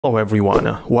Hello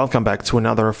everyone, welcome back to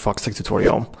another Foxtecc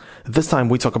tutorial. This time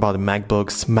we talk about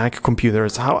MacBooks, Mac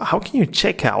computers. How can you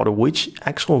check out which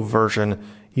actual version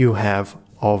you have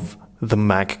of the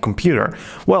Mac computer?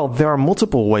 Well, there are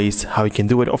multiple ways how you can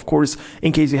do it. Of course,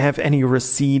 in case you have any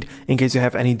receipt, in case you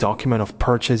have any document of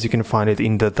purchase, you can find it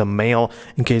in the mail.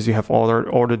 In case you have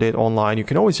ordered it online, you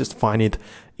can always just find it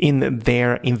in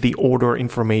there in the order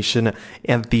information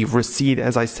and the receipt,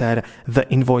 as I said, the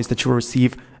invoice that you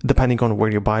receive, depending on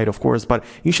where you buy it, of course, but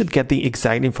you should get the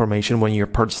exact information when you're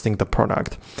purchasing the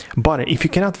product. But if you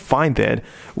cannot find it,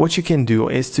 what you can do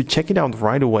is to check it out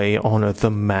right away on the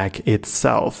Mac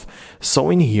itself. So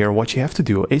in here, what you have to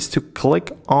do is to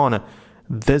click on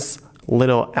this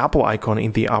little Apple icon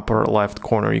in the upper left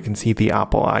corner. You can see the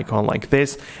Apple icon like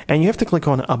this, and you have to click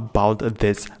on About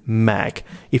This Mac.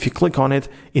 If you click on it,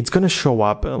 it's going to show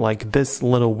up like this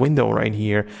little window right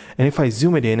here. And if I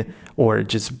zoom it in or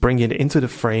just bring it into the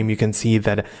frame, you can see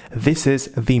that this is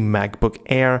the MacBook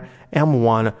Air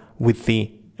M1 with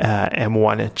the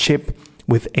M1 chip,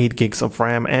 with 8 gigs of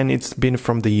RAM, and it's been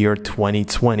from the year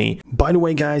 2020. By the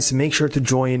way, guys, make sure to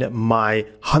join my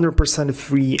 100%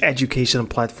 free education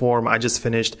platform. I just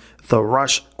finished the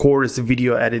Rush course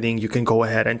video editing. You can go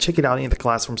ahead and check it out in the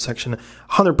classroom section.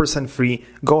 100% free.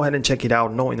 Go ahead and check it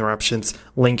out. No interruptions.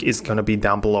 Link is going to be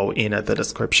down below in the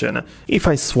description. If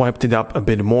I swiped it up a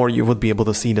bit more, you would be able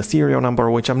to see the serial number,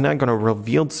 which I'm not going to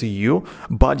reveal to you,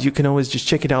 but you can always just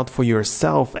check it out for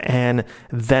yourself, and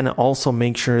then also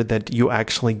make sure that you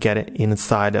actually get it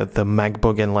inside of the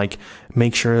MacBook and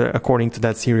make sure according to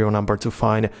that serial number to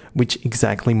find which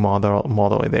exactly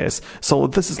model it is. So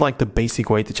this is like the basic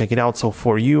way to check it out. So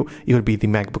for you, it would be the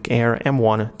MacBook Air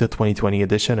M1, the 2020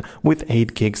 edition with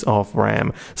 8 gigs of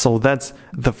RAM. So that's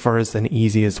the first and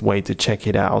easiest way to check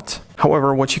it out.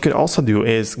 However, what you could also do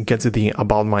is get to the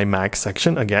About My Mac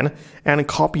section again and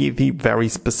copy the very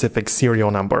specific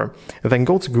serial number. Then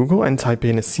go to Google and type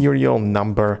in serial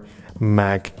number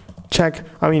Mac check.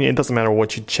 I mean, it doesn't matter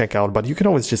what you check out, but you can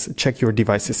always just check your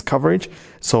device's coverage.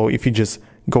 So if you just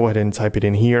go ahead and type it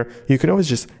in here, you can always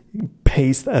just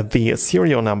paste the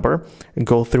serial number,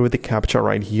 go through the captcha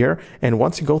right here, and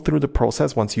once you go through the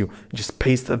process, once you just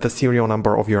paste the serial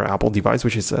number of your Apple device,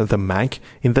 which is the Mac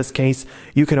in this case,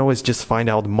 you can always just find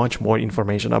out much more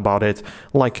information about it,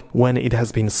 like when it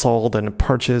has been sold and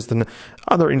purchased and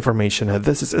other information.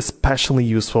 This is especially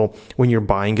useful when you're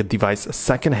buying a device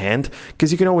secondhand,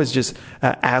 because you can always just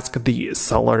ask the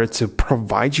seller to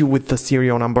provide you with the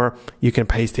serial number. You can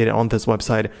paste it on this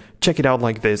website, check it out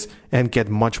like this, and get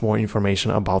much more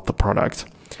information about the product.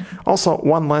 Also,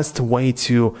 one last way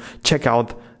to check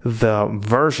out the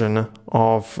version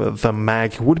of the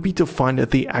Mac would be to find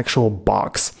the actual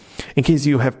box. In case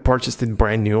you have purchased it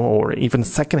brand new or even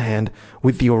secondhand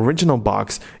with the original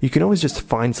box, you can always just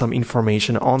find some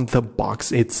information on the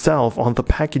box itself, on the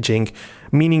packaging,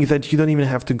 meaning that you don't even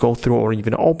have to go through or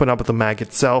even open up the Mac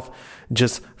itself.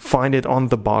 Just find it on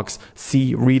the box,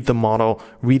 read the model,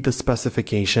 read the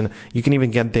specification. You can even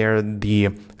get there the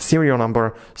serial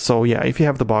number. So yeah, if you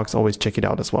have the box, always check it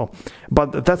out as well.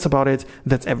 But that's about it.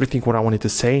 That's everything what I wanted to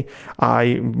say.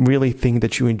 I really think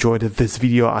that you enjoyed this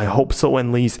video. I hope so, at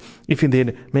least. If you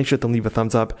did, make sure to leave a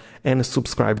thumbs up and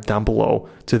subscribe down below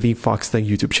to the Foxtecc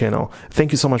YouTube channel.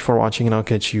 Thank you so much for watching, and I'll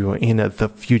catch you in the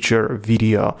future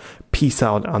video. Peace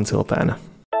out until then.